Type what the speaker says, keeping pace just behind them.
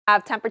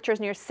Have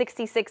temperatures near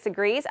 66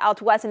 degrees,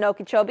 out west in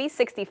Okeechobee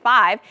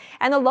 65,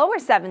 and the lower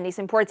 70s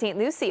in Port St.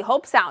 Lucie.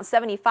 Hope Sound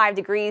 75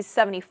 degrees,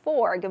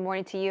 74. Good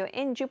morning to you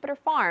in Jupiter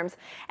Farms.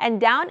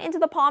 And down into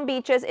the Palm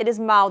Beaches, it is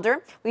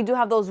milder. We do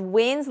have those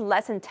winds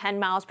less than 10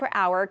 miles per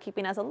hour,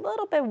 keeping us a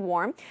little bit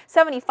warm.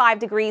 75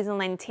 degrees in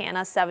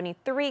Lantana,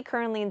 73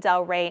 currently in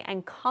Delray,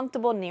 and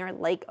comfortable near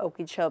Lake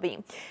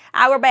Okeechobee.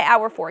 Hour by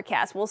hour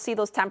forecast, we'll see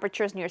those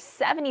temperatures near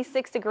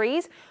 76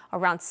 degrees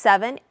around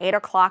 7, 8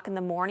 o'clock in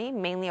the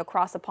morning, mainly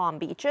across the Palm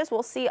Beaches.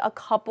 We'll see a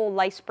couple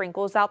light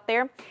sprinkles out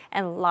there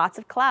and lots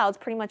of clouds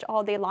pretty much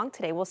all day long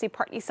today. We'll see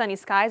partly sunny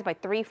skies by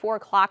 3, 4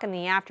 o'clock in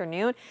the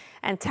afternoon,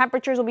 and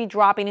temperatures will be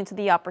dropping into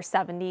the upper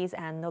 70s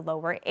and the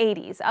lower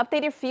 80s.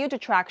 Updated future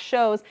track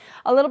shows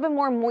a little bit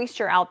more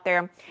moisture out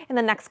there in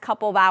the next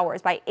couple of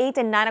hours. By 8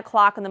 and 9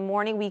 o'clock in the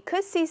morning, we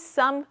could see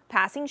some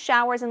passing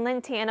showers in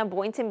Lantana,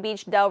 Boynton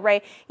Beach,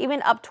 Delray,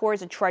 even up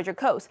towards the Treasure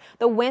Coast.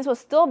 The winds will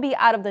still be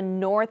out of the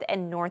north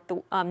and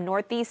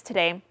northeast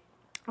today.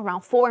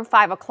 Around 4 and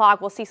 5 o'clock,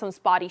 we'll see some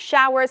spotty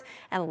showers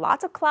and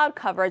lots of cloud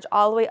coverage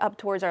all the way up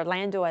towards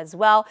Orlando as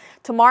well.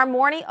 Tomorrow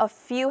morning, a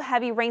few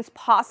heavy rains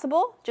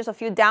possible, just a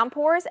few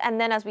downpours. And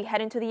then as we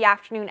head into the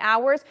afternoon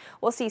hours,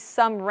 we'll see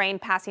some rain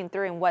passing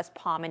through in West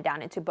Palm and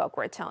down into Boca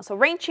Raton. So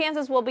rain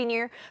chances will be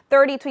near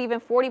 30 to even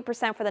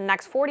 40% for the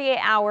next 48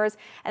 hours.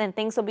 And then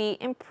things will be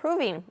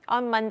improving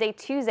on Monday,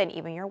 Tuesday, and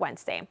even your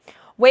Wednesday.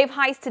 Wave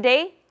heights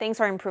today, things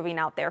are improving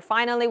out there.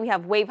 Finally, we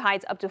have wave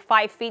heights up to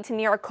 5 feet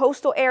near our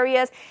coastal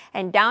areas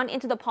and down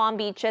into the Palm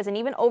Beaches and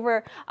even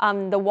over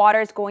the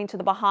waters going to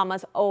the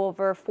Bahamas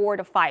over 4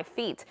 to 5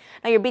 feet.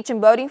 Now your beach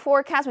and boating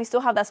forecast, we still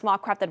have that small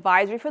craft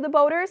advisory for the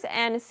boaters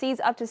and seas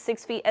up to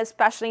 6 feet,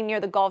 especially near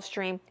the Gulf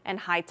Stream and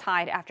high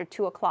tide after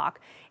 2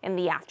 o'clock in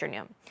the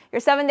afternoon. Your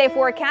 7-day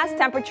forecast,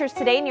 temperatures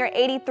today near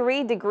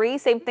 83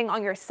 degrees. Same thing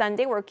on your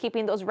Sunday. We're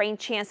keeping those rain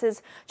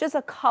chances, just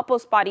a couple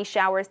spotty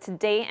showers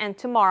today and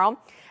tomorrow.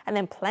 And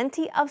then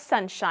plenty of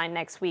sunshine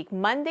next week,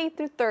 Monday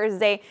through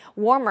Thursday,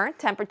 warmer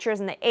temperatures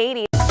in the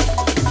 80s.